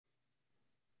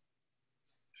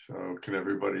So can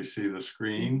everybody see the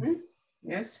screen? Mm-hmm.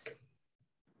 Yes.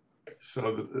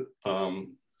 So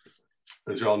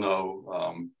as you all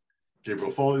know,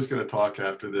 Gabriel Foley is going to talk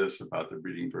after this about the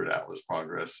Breeding Bird Atlas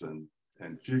progress and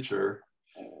future.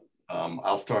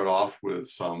 I'll start off with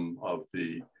some of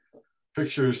the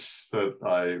pictures that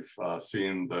I've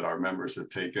seen that our members have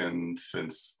taken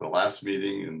since the last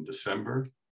meeting in December.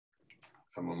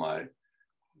 Some of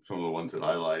the ones that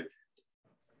I like.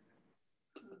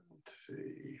 Let's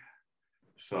see.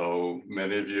 So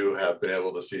many of you have been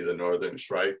able to see the northern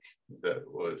shrike that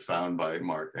was found by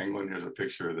Mark Englund. Here's a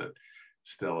picture that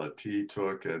Stella T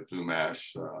took at Blue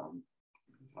Mash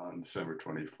on December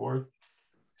 24th.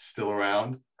 Still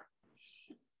around.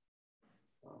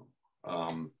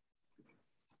 I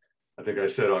think I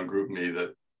said on GroupMe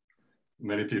that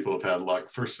many people have had luck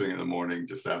first thing in the morning,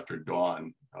 just after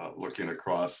dawn, looking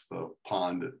across the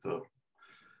pond at the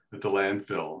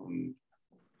landfill and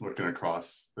looking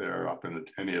across there up in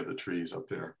any of the trees up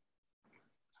there.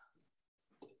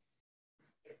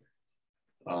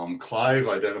 Clive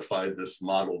identified this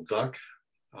mottled duck.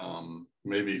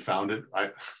 Maybe found it.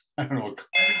 I don't know.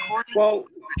 Well,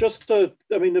 just to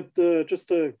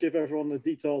give everyone the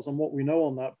details on what we know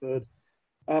on that bird.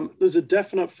 There's a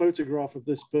definite photograph of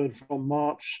this bird from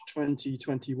March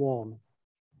 2021.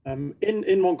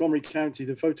 In Montgomery County,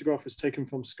 the photograph was taken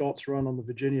from Scott's Run on the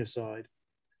Virginia side,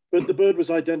 but the bird was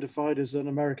identified as an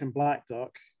American black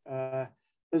duck.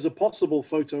 There's a possible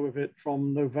photo of it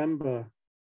from November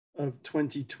of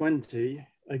 2020,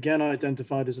 again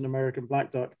identified as an American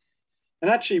black duck. And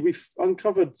actually, we've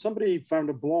uncovered, somebody found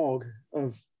a blog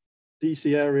of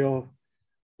DC area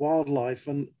wildlife,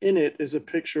 and in it is a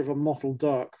picture of a mottled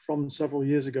duck from several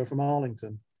years ago from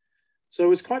Arlington.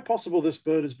 So it's quite possible this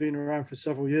bird has been around for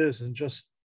several years and just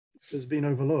has been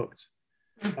overlooked.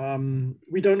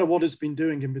 We don't know what it's been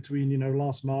doing in between,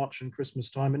 last March and Christmas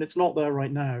time, and it's not there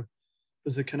right now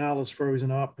because the canal has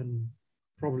frozen up and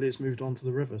probably it's moved on to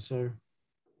the river. So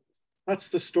that's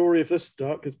the story of this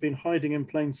duck. It's been hiding in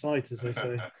plain sight, as they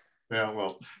say. Yeah,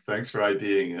 well, thanks for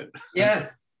IDing it. Yeah,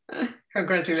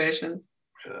 congratulations.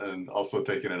 And also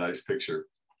taking a nice picture.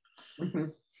 Mm-hmm.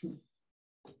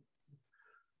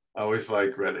 I always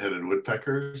like red-headed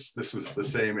woodpeckers. This was the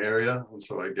same area, and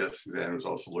so I guess Suzanne was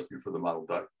also looking for the mottled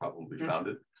duck, probably found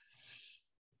it.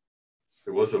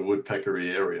 It was a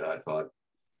woodpeckery area, I thought.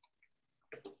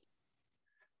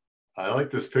 I like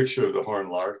this picture of the horned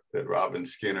lark that Robin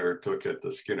Skinner took at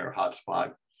the Skinner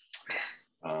hotspot,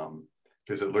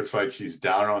 because it looks like she's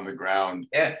down on the ground,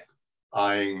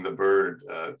 eyeing the bird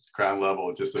at ground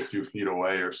level just a few feet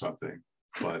away or something.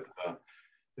 But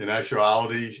in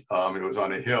actuality, it was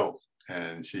on a hill,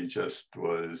 and she just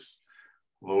was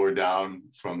lower down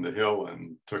from the hill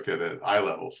and took it at eye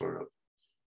level, sort of.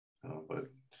 But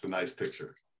it's a nice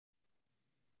picture.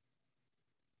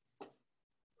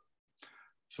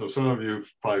 So some of you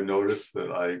probably noticed that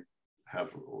I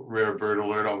have rare bird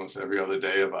alert almost every other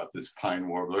day about this pine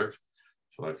warbler.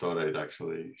 So I thought I'd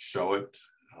actually show it.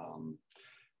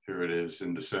 Here it is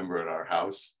in December at our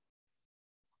house.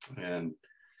 And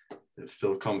it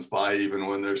still comes by even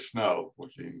when there's snow,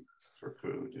 looking for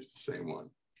food. It's the same one.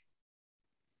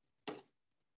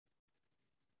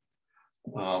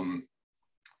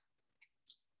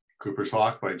 Cooper's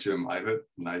Hawk by Jim Ivatt.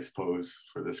 Nice pose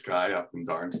for this guy up in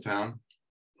Darnestown.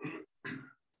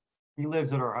 He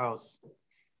lives at our house.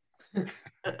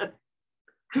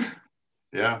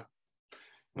 Yeah,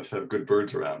 must have good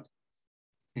birds around.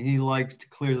 He likes to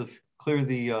clear the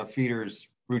feeders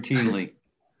routinely.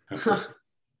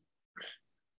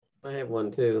 I have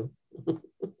one too.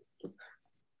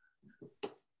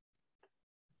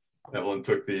 Evelyn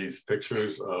took these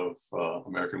pictures of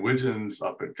American widgeons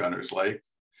up at Gunner's Lake.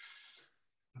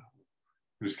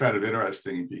 It was kind of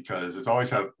interesting because it's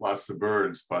always had lots of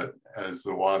birds, but as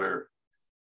the water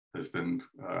has been,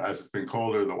 as it's been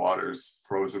colder, the water's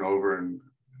frozen over and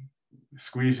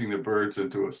squeezing the birds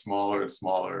into a smaller and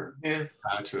smaller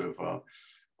patch of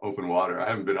open water. I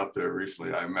haven't been up there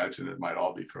recently. I imagine it might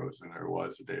all be frozen, or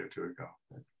was a day or two ago.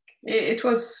 It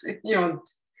was,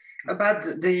 about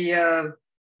the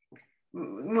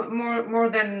more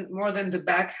than the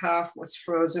back half was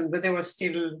frozen, but there was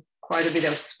still quite a bit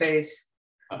of space.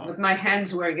 But my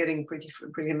hands were getting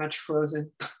pretty much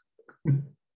frozen.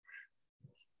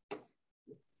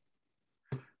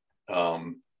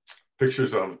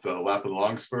 Pictures of the Lapland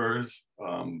longspurs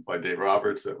by Dave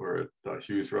Roberts that were at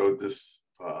Hughes Road this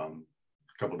a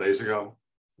couple days ago.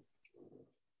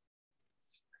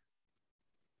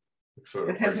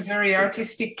 It has a very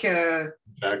artistic.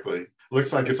 Exactly.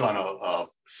 Looks like it's on a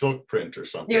silk print or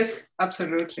something. Yes,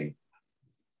 absolutely.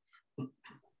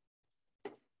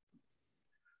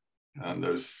 And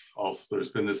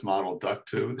there's been this model duck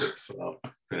too that's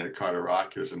been at Carter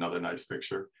Rock. Here's another nice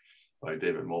picture by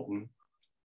David Moulton.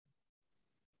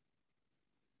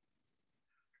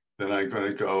 Then I'm going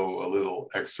to go a little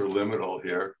extra liminal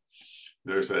here.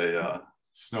 There's a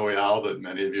snowy owl that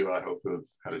many of you, I hope, have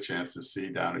had a chance to see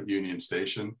down at Union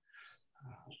Station.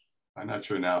 I'm not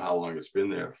sure now how long it's been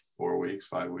there, 4 weeks,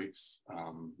 5 weeks,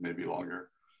 maybe longer.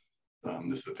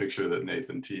 This is a picture that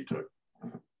Nathan T took.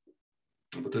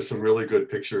 But there's some really good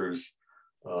pictures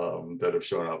that have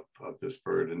shown up of this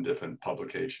bird in different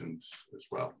publications as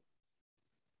well.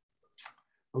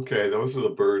 Okay, those are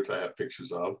the birds I have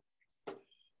pictures of.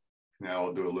 Now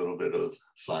I'll do a little bit of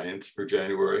science for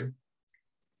January.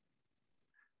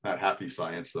 Not happy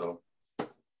science though.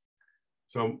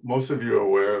 So most of you are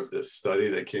aware of this study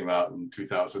that came out in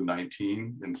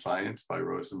 2019 in Science by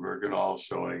Rosenberg et al.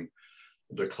 Showing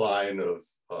a decline of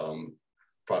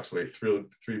approximately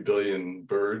 3 billion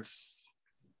birds,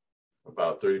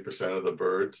 about 30% of the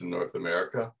birds in North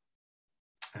America.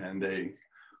 And they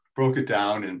broke it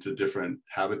down into different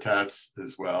habitats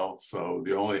as well. So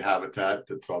the only habitat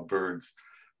that saw birds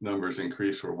numbers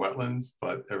increase were wetlands,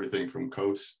 but everything from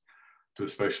coast to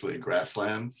especially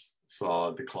grasslands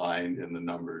saw a decline in the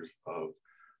numbers of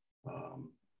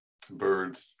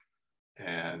birds.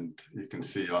 And you can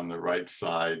see on the right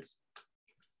side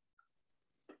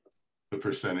the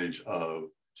percentage of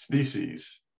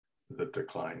species that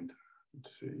declined.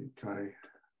 Let's see, can I?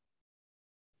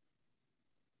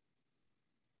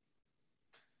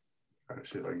 Try to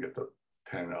see if I can get the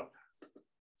pen up.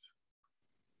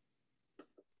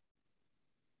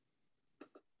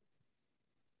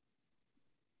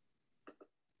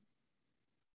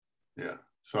 Yeah,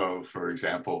 so for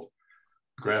example,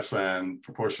 grassland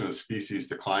proportion of species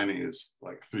declining is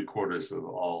like 3/4 of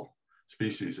all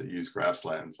species that use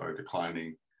grasslands are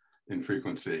declining in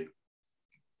frequency.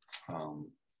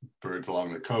 Birds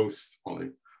along the coast,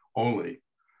 only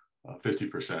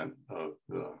 50% of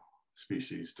the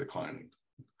species declining.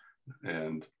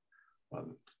 And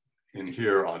in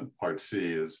here on part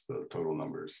C is the total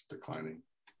numbers declining.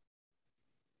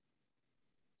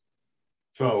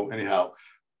 So anyhow,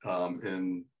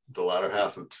 in the latter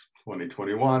half of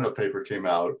 2021, a paper came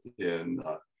out in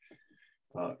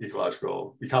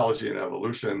Ecology and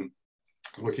Evolution,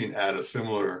 looking at a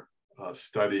similar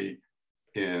study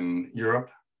in Europe.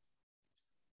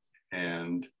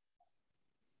 And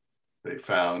they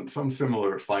found some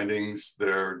similar findings.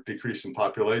 Their decrease in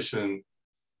population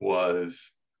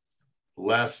was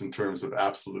less in terms of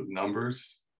absolute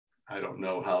numbers. I don't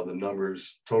know how the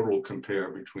numbers total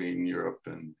compare between Europe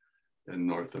and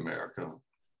North America.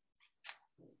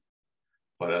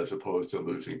 But as opposed to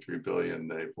losing 3 billion,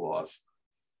 they've lost,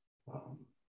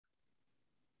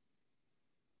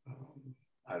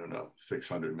 I don't know,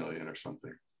 600 million or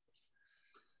something.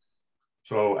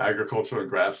 So agriculture and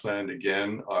grassland,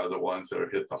 again, are the ones that are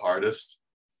hit the hardest.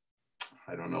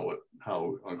 I don't know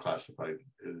how unclassified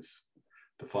is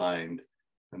defined.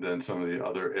 And then some of the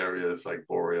other areas like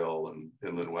boreal and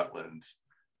inland wetlands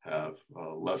have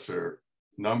lesser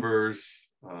numbers,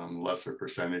 lesser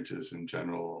percentages in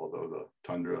general, although the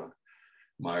tundra,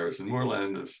 Myers and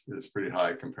moorland is pretty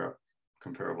high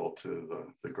comparable to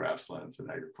the grasslands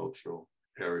and agricultural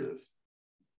areas.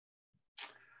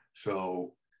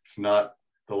 So it's not,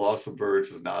 the loss of birds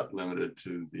is not limited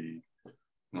to the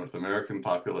North American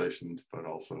populations, but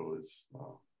also is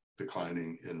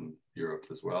declining in Europe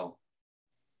as well.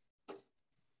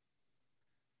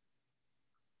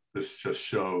 This just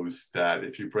shows that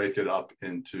if you break it up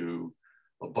into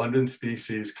abundant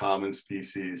species, common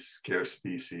species, scarce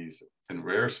species, and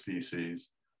rare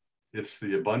species, it's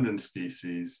the abundant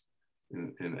species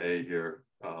in A here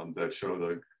that show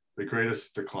the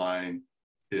greatest decline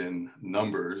in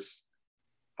numbers.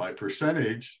 By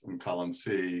percentage in column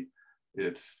C,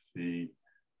 it's the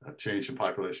change in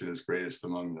population is greatest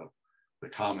among the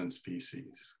common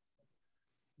species.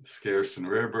 Scarce and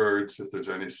rare birds, if there's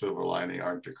any silver lining,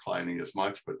 aren't declining as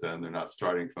much, but then they're not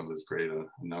starting from as great a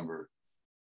number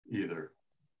either.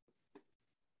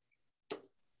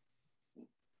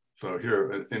 So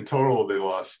here, in total, they've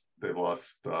lost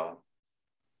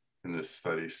in this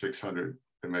study,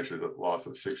 they measured a loss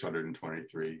of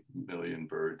 623 million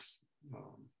birds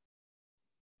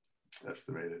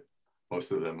estimated.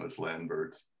 Most of them as land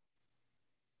birds.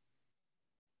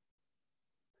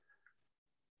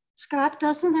 Scott,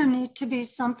 doesn't there need to be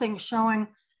something showing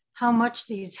how much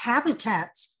these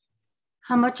habitats,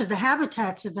 how much of the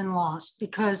habitats have been lost?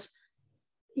 Because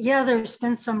yeah, there's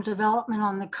been some development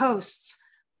on the coasts,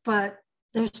 but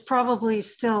there's probably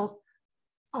still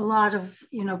a lot of,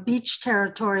 beach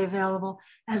territory available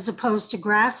as opposed to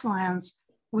grasslands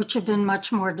which have been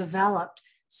much more developed.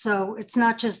 So it's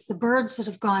not just the birds that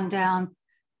have gone down,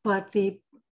 but the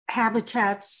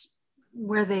habitats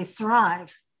where they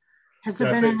thrive. Has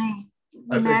there been any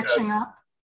matching up?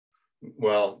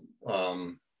 Well,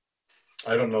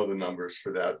 I don't know the numbers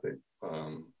for that.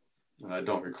 And I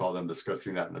don't recall them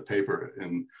discussing that in the paper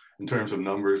in terms of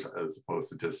numbers as opposed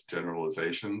to just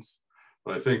generalizations.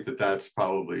 But I think that that's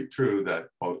probably true, that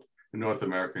both in North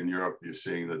America and Europe, you're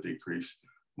seeing the decrease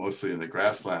mostly in the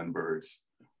grassland birds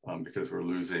because we're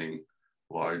losing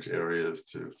large areas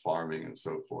to farming and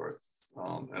so forth.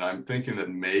 And I'm thinking that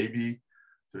maybe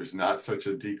there's not such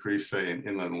a decrease, say, in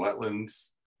inland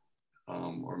wetlands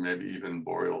or maybe even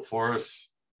boreal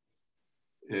forests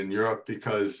in Europe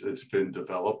because it's been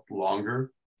developed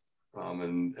longer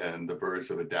and the birds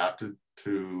have adapted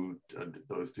to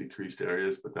those decreased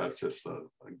areas, but that's just a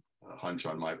hunch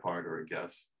on my part or a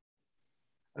guess,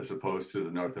 as opposed to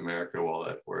the North America,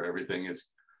 where everything is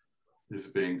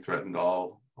being threatened,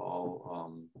 all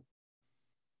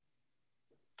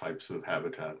types of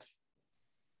habitats.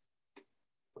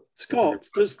 Scott,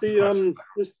 does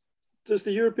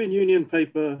the European Union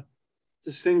paper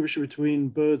distinguish between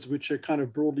birds which are kind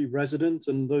of broadly resident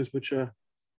and those which are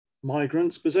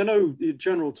migrants? Because I know the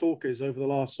general talk is over the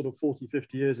last sort of 40,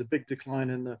 50 years, a big decline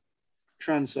in the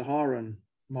trans-Saharan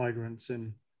migrants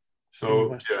in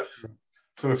West Yes. Europe.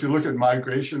 So if you look at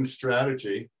migration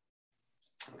strategy,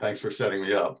 thanks for setting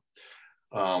me up.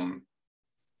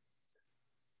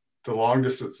 The long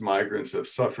distance migrants have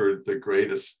suffered the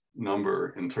greatest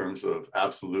number in terms of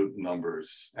absolute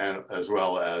numbers and as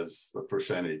well as the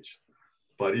percentage.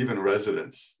 But even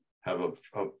residents have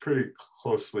a pretty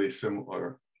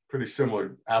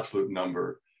similar absolute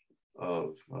number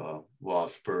of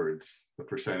lost birds. The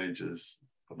percentage is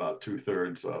about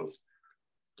 2/3 of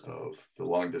the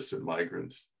long distance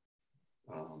migrants.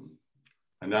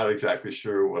 I'm not exactly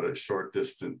sure what a short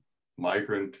distance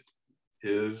migrant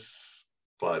is,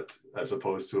 but as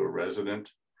opposed to a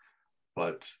resident,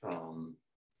 but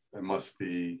it must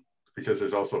be because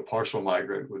there's also partial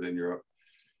migrant within Europe.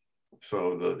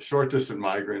 So the short distance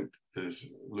migrant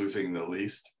is losing the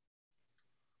least,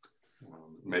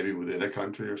 maybe within a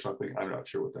country or something. I'm not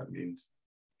sure what that means.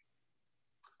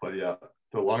 But yeah,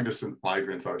 the long distance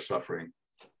migrants are suffering.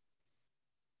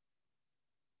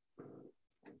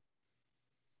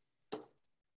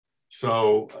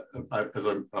 So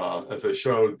as I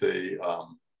showed,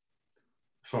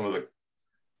 some of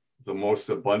the most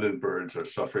abundant birds are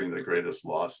suffering the greatest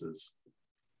losses.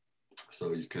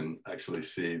 So you can actually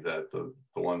see that the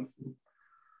one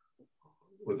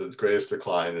with the greatest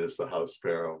decline is the house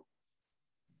sparrow.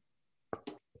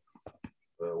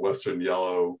 The western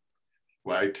yellow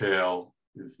wagtail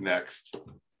is next,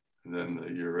 and then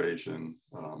the Eurasian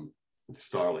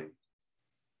starling.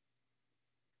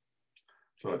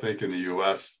 So I think in the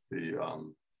US, the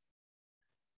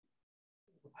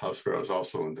house sparrow is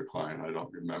also in decline. I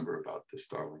don't remember about the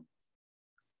starling.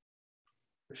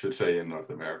 I should say in North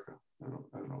America. I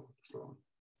don't know about the starling.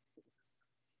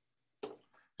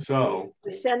 So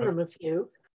we send them a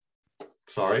few.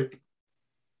 Sorry?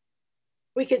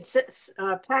 We could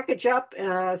package up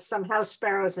some house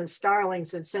sparrows and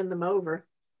starlings and send them over.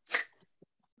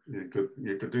 You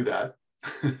could do that.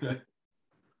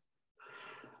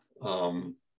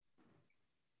 And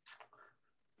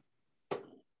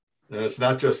it's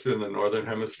not just in the Northern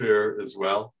Hemisphere as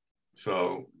well.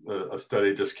 So a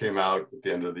study just came out at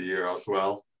the end of the year as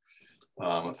well.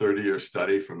 A 30-year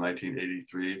study from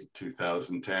 1983 to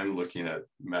 2010 looking at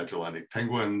Magellanic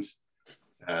penguins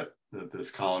at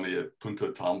this colony at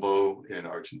Punta Tombo in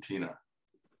Argentina.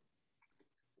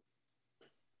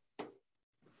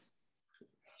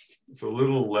 It's a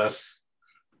little less,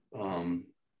 well,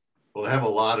 they have a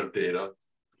lot of data.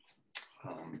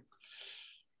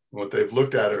 What they've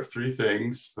looked at are three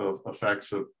things, the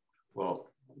effects of,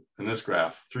 well, in this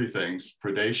graph, three things: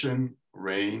 predation,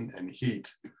 rain, and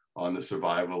heat on the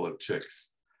survival of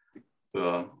chicks.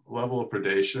 The level of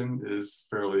predation is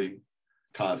fairly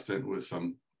constant with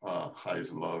some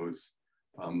highs and lows.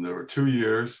 There were 2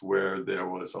 years where there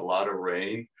was a lot of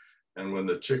rain, and when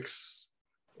the chicks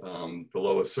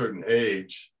below a certain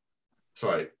age,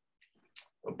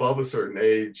 above a certain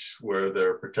age where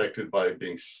they're protected by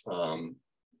being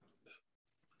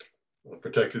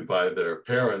protected by their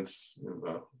parents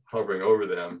hovering over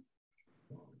them.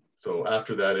 So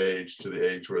after that age to the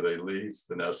age where they leave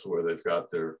the nest, where they've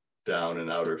got their down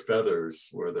and outer feathers,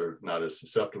 where they're not as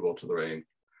susceptible to the rain.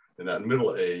 In that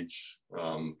middle age,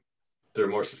 they're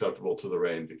more susceptible to the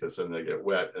rain because then they get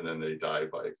wet and then they die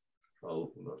by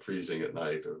freezing at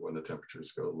night or when the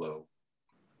temperatures go low.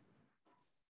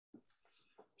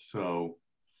 So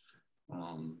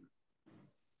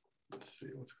Let's see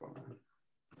what's going on.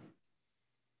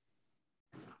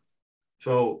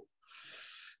 So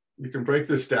you can break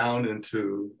this down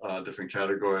into different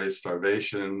categories: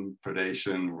 starvation,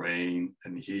 predation, rain,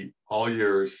 and heat. All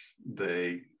years,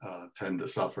 they tend to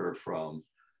suffer from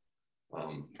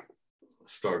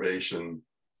starvation.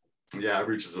 The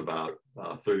average is about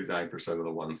 39% of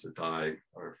the ones that die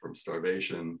are from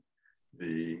starvation.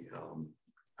 The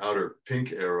outer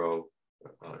pink arrow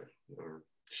or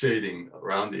shading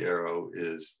around the arrow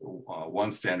is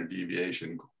one standard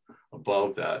deviation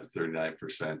above that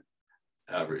 39%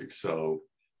 average. So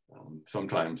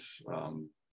sometimes,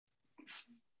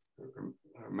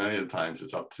 many of the times,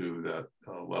 it's up to that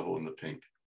level in the pink.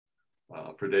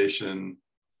 Predation,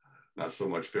 not so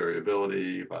much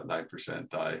variability, about 9%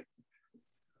 die.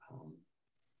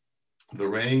 The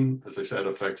rain, as I said,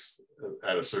 affects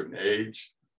at a certain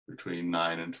age, between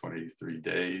 9 and 23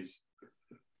 days,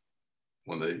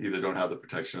 when they either don't have the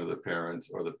protection of their parents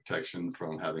or the protection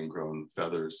from having grown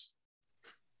feathers.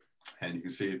 And you can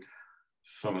see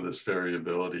some of this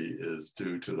variability is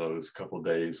due to those couple of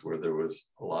days where there was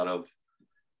a lot of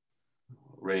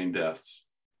rain deaths.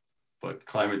 But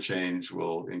climate change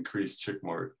will increase chick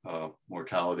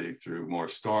mortality through more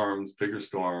storms, bigger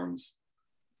storms,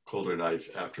 colder nights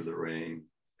after the rain,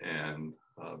 and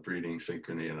breeding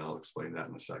synchrony, and I'll explain that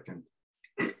in a second.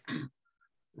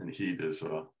 And heat is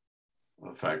a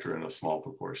factor in a small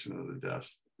proportion of the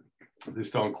deaths.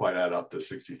 These don't quite add up to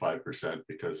 65%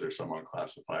 because there's some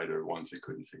unclassified or ones that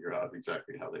couldn't figure out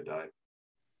exactly how they died.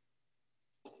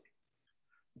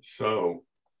 So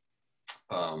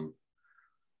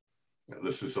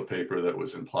this is a paper that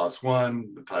was in PLOS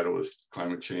One. The title was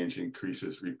Climate Change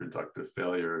Increases Reproductive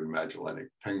Failure in Magellanic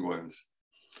Penguins.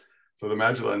 So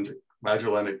the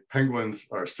Magellanic penguins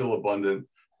are still abundant,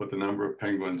 but the number of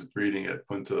penguins breeding at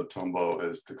Punta Tombo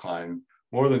has declined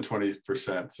more than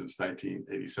 20% since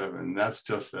 1987. And that's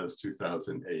just as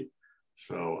 2008.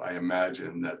 So I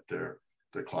imagine that their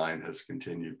decline has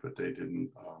continued, but they didn't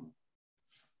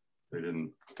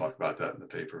talk about that in the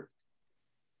paper.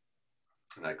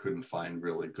 And I couldn't find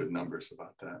really good numbers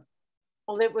about that.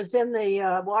 Well, it was in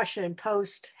the Washington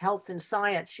Post Health and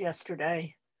Science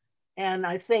yesterday. And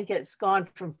I think it's gone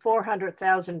from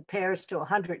 400,000 pairs to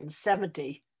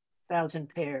 170,000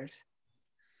 pairs.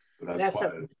 So that's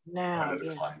quite a yeah.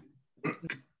 decline.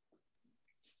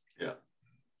 Yeah,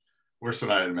 worse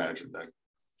than I had imagined that.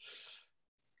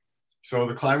 So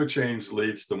the climate change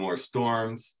leads to more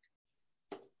storms,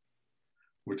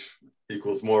 which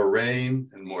equals more rain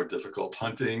and more difficult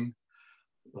hunting.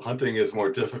 The hunting is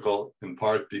more difficult in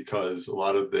part because a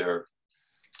lot of their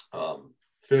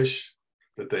fish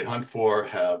that they hunt for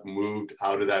have moved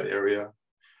out of that area.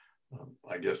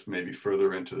 I guess maybe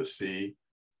further into the sea,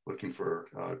 looking for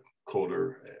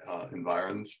colder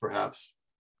environs perhaps.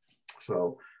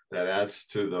 So that adds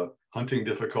to the hunting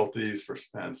difficulties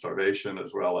and starvation,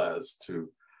 as well as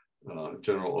to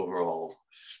general overall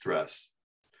stress.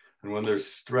 And when there's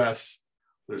stress,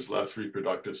 there's less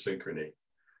reproductive synchrony.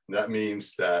 And that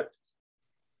means that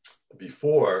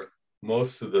before,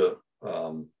 most of the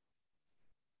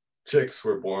chicks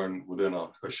were born within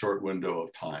a short window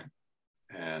of time.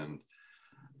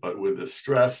 But with the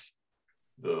stress,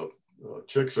 the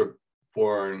chicks are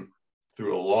born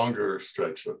through a longer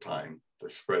stretch of time. They're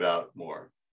spread out more.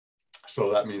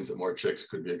 So that means that more chicks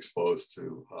could be exposed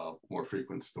to more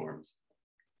frequent storms.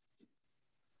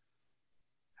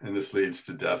 And this leads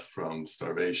to death from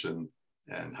starvation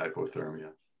and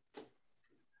hypothermia.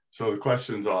 So the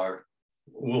questions are,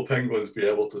 will penguins be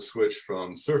able to switch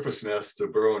from surface nests to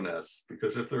burrow nests?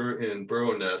 Because if they're in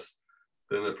burrow nests,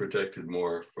 then they're protected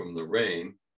more from the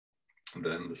rain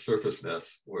than the surface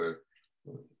nests where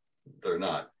they're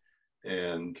not.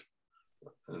 And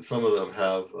some of them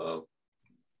have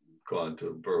gone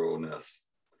to burrow nests.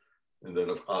 And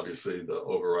then obviously the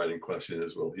overriding question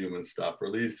is, will humans stop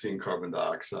releasing carbon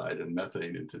dioxide and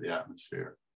methane into the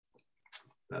atmosphere?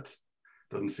 That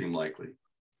doesn't seem likely.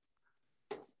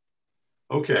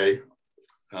 Okay,